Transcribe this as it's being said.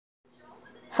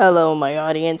Hello, my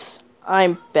audience.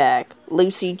 I'm back.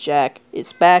 Lucy Jack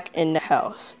is back in the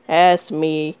house. As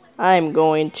me, I'm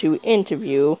going to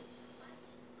interview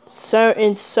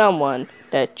someone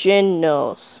that Jin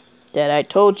knows. That I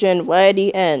told Jin right at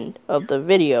the end of the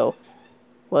video.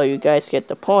 Well, you guys get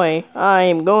the point. I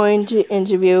am going to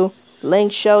interview Ling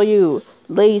Xiaoyu.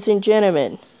 Ladies and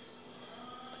gentlemen,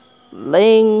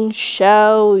 Ling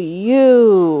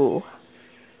Xiaoyu.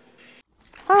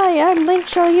 Hi, I'm ling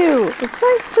xiaoyu. It's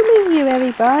nice to meet you,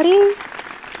 everybody.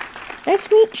 Nice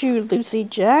to meet you, Lucy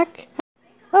Jack.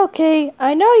 Okay,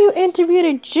 I know you interviewed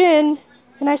a Jin,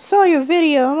 and I saw your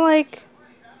video. I'm like,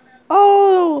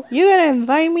 oh, you're gonna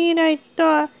invite me? And I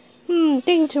thought,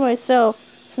 thinking to myself,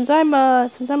 since I'm a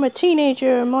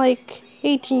teenager, I'm like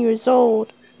 18 years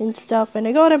old and stuff, and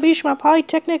I go to Mishima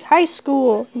Polytechnic High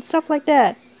School and stuff like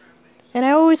that. And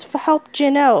I always help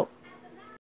Jin out.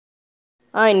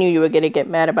 I knew you were gonna get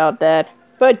mad about that,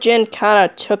 but Jin kinda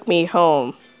took me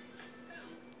home.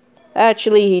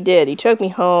 Actually, he did. He took me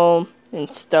home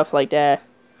and stuff like that.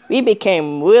 We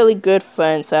became really good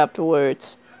friends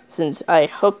afterwards, since I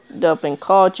hooked up and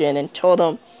called Jin and told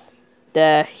him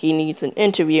that he needs an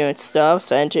interview and stuff,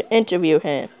 so I had to interview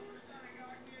him.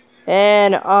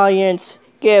 And audience,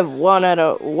 give one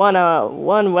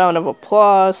round of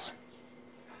applause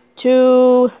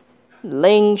to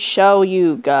Ling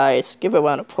Xiaoyu, guys. Give a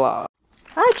round of applause.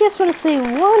 I just want to say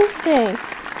one thing.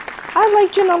 I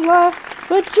like Jin a lot,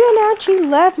 but Jin actually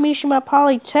left Mishima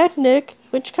Polytechnic,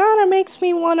 which kind of makes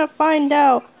me want to find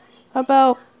out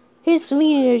about his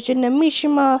lineage in the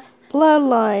Mishima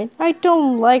bloodline. I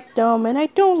don't like them, and I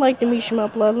don't like the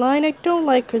Mishima bloodline. I don't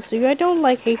like Kazuya. I don't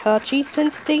like Heihachi,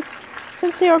 since they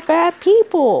are bad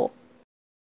people.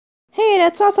 Hey,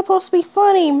 that's not supposed to be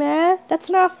funny, man. That's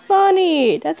not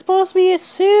funny. That's supposed to be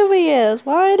serious.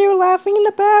 Why are they laughing in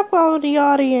the background of the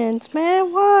audience,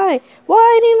 man? Why? Why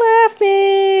are they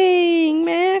laughing,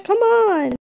 man? Come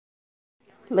on.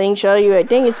 Ling Xiaoyu, I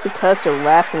think it's because they're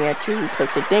laughing at you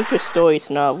because they think your story's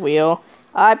not real.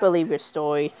 I believe your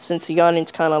story, since the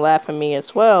audience kind of laugh at me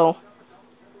as well.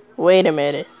 Wait a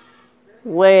minute.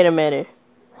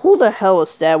 Who the hell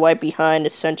is that right behind the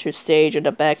center stage or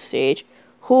the backstage?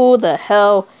 Who the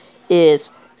hell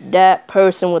is that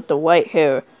person with the white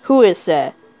hair? Who is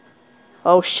that?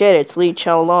 Oh shit, it's Li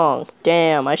Qiaolong.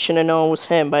 Damn, I should have known it was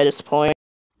him by this point.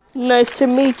 Nice to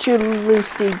meet you,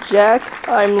 Lucy Jack.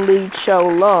 I'm Li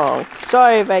Qiaolong.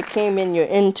 Sorry if I came in your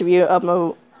interview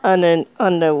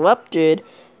uninterrupted,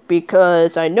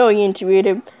 because I know you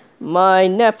interviewed my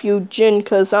nephew Jin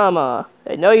Kazama.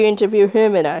 I know you interviewed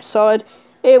him and I saw it.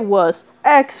 It was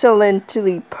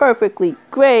excellently, perfectly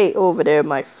great over there,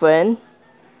 my friend.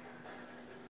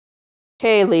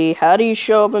 Okay, Lee, how do you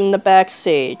show up in the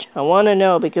backstage? I want to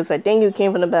know because I think you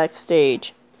came from the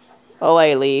backstage.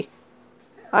 Alright, Lee.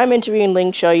 I'm interviewing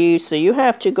Ling Xiaoyu, so you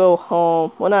have to go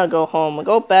home. Well, not go home.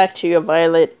 Go back to your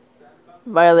violet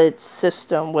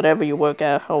system, whatever you work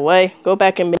at. Alright, go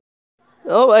back and...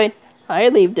 Alright, I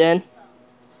leave then.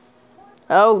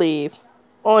 I'll leave.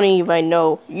 Only if I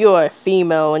know you are a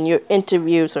female and your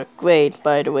interviews are great,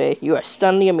 by the way. You are a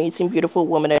stunningly amazing, beautiful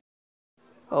woman.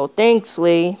 Oh, thanks,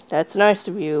 Lee. That's nice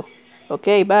of you.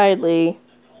 Okay, bye, Lee.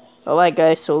 Alright,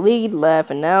 guys, so Lee left,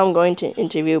 and now I'm going to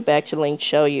interview back to Ling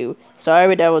Xiaoyu.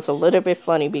 Sorry, that was a little bit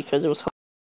funny because it was...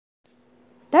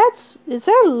 Is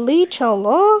that Li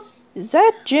Qiaolong? Is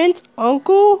that Jin's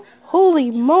uncle?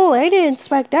 Holy moly, I didn't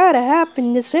expect that to happen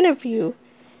in this interview.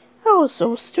 That was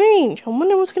so strange. I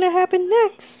wonder what's gonna happen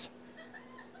next.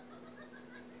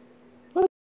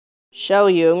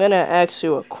 Xiaoyu, I'm gonna ask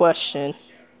you a question.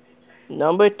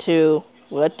 Number 2,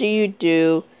 what do you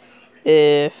do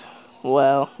if,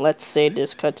 well, let's say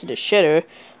this cut to the shitter.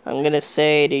 I'm gonna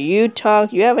say, you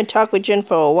haven't talked with Jin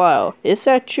for a while. Is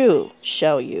that true,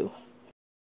 Xiaoyu?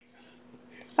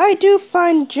 I do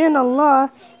find Jin a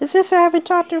lot. It's just I haven't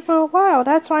talked to him for a while.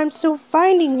 That's why I'm still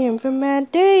finding him for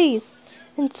mad days.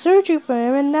 And searching for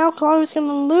him, and now Claudio's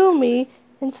gonna lure me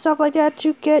and stuff like that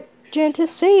to get Jin to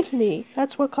save me.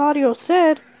 That's what Claudio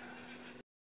said.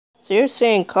 So you're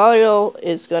saying Claudio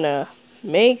is gonna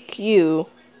make you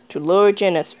to lure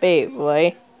Jin as bait,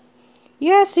 right?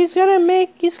 Yes, he's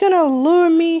gonna lure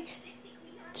me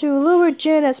to lure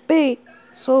Jin as bait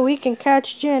so we can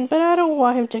catch Jin, but I don't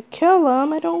want him to kill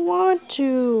him. I don't want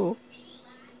to.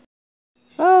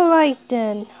 Alright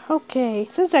then. Okay,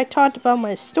 since I talked about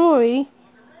my story,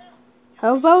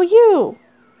 how about you,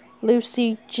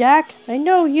 Lucy Jack? I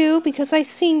know you because I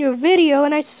seen your video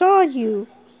and I saw you.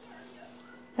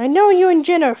 I know you and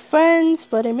Jin are friends,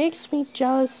 but it makes me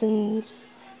jealous and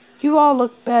you all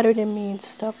look better than me and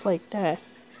stuff like that.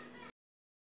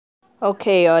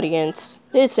 Okay, audience,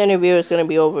 this interview is gonna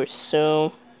be over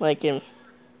soon, like in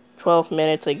 12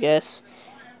 minutes, I guess.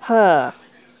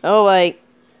 Alright,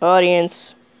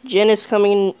 audience, Jin is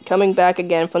coming back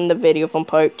again from the video from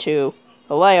part 2.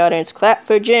 Alright, audience, clap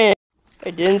for Jin! I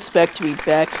didn't expect to be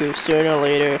back here sooner or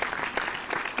later.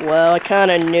 Well,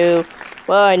 I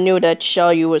knew that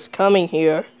Xiaoyu was coming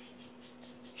here.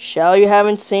 Xiaoyu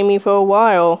haven't seen me for a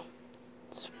while.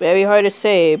 It's very hard to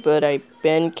say, but I've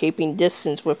been keeping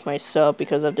distance with myself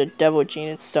because of the devil gene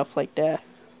and stuff like that.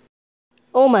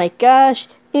 Oh my gosh,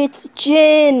 it's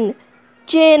Jin!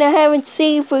 Jin, I haven't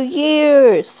seen you for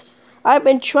years! I've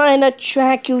been trying to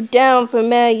track you down for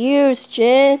mad years,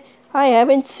 Jin. I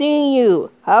haven't seen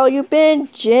you. How you been,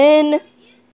 Jin?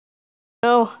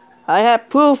 No, I have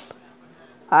proof.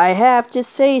 I have to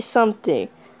say something.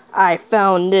 I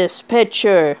found this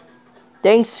picture.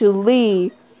 Thanks to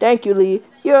Lee. Thank you, Lee.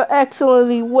 You're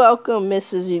excellently welcome,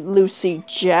 Mrs. Lucy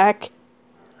Jack.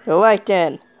 Alright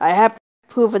then, I have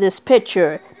proof of this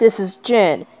picture. This is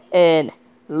Jin and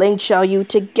Ling Xiaoyu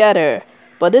together.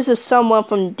 But this is someone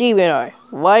from DeviantArt,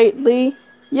 right, Lee?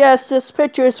 Yes, this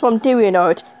picture is from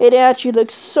DeviantArt. It actually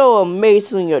looks so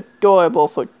amazingly adorable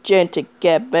for Jin to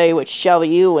get married with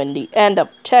Xiaoyu in the end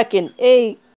of Tekken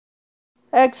 8.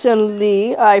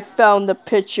 Excellently, I found the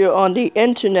picture on the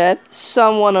internet.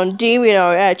 Someone on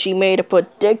DeviantArt actually made a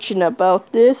prediction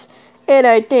about this, and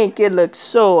I think it looks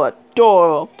so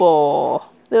adorable.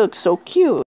 It looks so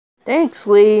cute. Thanks,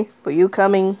 Lee, for you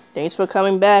coming. Thanks for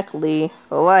coming back, Lee.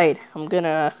 Alright, I'm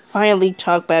gonna finally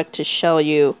talk back to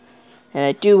Xiaoyu, and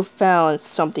I do found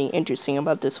something interesting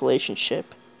about this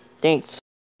relationship. Thanks.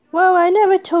 Well, I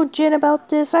never told Jin about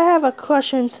this. I have a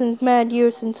crush on him since mad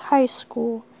years since high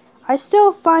school. I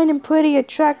still find him pretty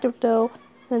attractive though,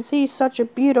 since he's such a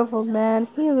beautiful man.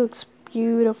 He looks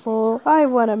beautiful. I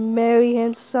want to marry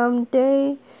him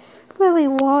someday. Really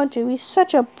want to. He's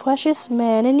such a precious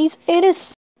man and he's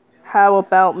innocent. How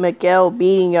about Miguel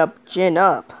beating up Jin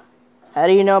up? How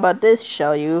do you know about this,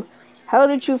 Xiaoyu? How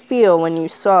did you feel when you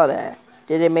saw that?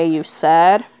 Did it make you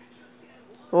sad?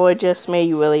 Or it just made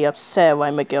you really upset why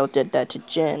Miguel did that to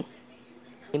Jin?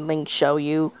 Ling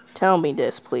Xiaoyu, tell me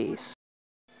this, please.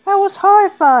 I was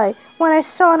horrified when I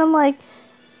saw it. I'm like,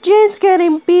 Jin's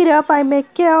getting beat up by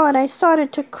Miguel, and I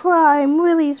started to cry. I'm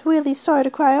really started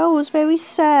to cry. I was very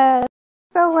sad. I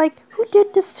felt like, who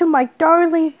did this to my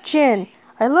darling Jin?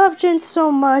 I love Jin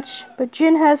so much, but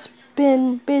Jin has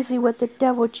been busy with the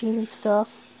devil gene and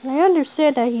stuff. And I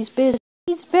understand that he's busy.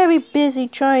 He's very busy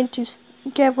trying to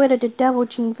get rid of the devil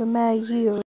gene for mad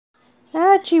years.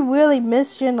 I actually really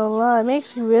miss Jin a lot. It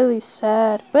makes me really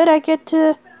sad. But I get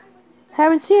to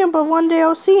haven't seen him, but one day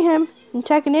I'll see him in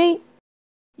Tekken 8.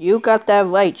 You got that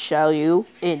right, Xiaoyu.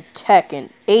 In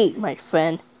Tekken 8, my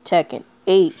friend. Tekken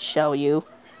 8, Xiaoyu.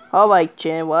 Alright,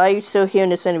 Jin, why are you still here in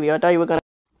this interview? I thought you were gonna...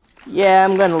 Yeah,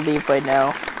 I'm gonna leave right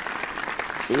now.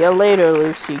 See you later,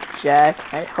 Lucy Jack.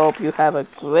 I hope you have a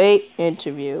great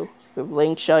interview with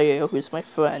Ling Xiaoyu, who's my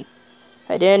friend.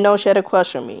 I didn't know she had a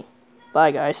crush on me.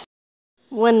 Bye, guys.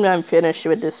 When I'm finished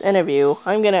with this interview,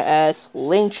 I'm gonna ask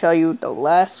Ling Xiaoyu the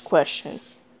last question.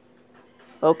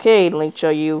 Okay, Ling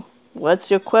Xiaoyu,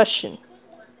 what's your question?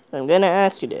 I'm gonna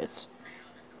ask you this.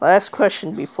 Last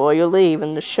question before you leave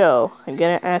in the show. I'm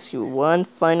gonna ask you one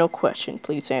final question.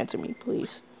 Please answer me,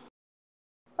 please.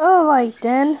 Alright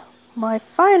then, my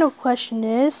final question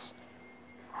is,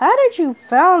 how did you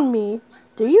found me?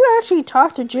 Did you actually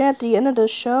talk to Jen at the end of the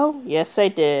show? Yes, I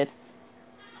did.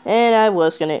 And I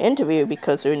was going to interview you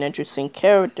because you're an interesting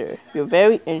character. You're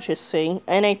very interesting,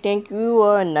 and I think you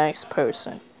are a nice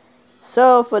person.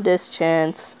 So, for this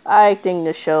chance, I think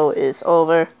the show is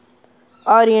over.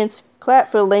 Audience,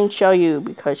 clap for Ling Xiaoyu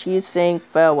because she's saying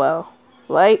farewell,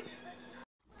 right?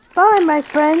 Bye, my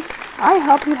friends. I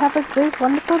hope you have a great,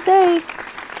 wonderful day.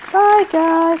 Bye,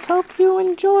 guys. Hope you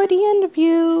enjoy the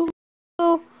interview.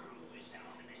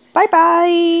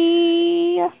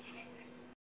 Bye-bye.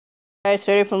 Guys,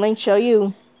 heard it from Ling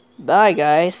Xiaoyu. Bye,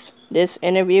 guys. This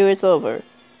interview is over.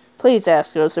 Please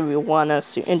ask us if you want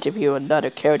us to interview another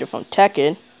character from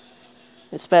Tekken.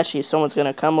 Especially if someone's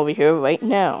gonna come over here right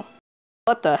now.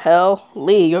 What the hell?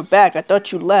 Lee, you're back. I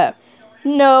thought you left.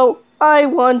 No, I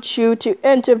want you to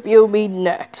interview me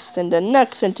next. In the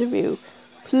next interview.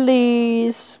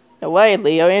 Please. Alright,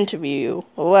 Lee, I'll interview you.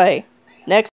 Alright.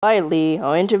 Next, alright, Lee,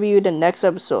 I'll interview you the next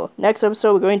episode. Next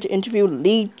episode, we're going to interview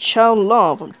Lee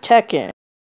Chaolong from Tekken.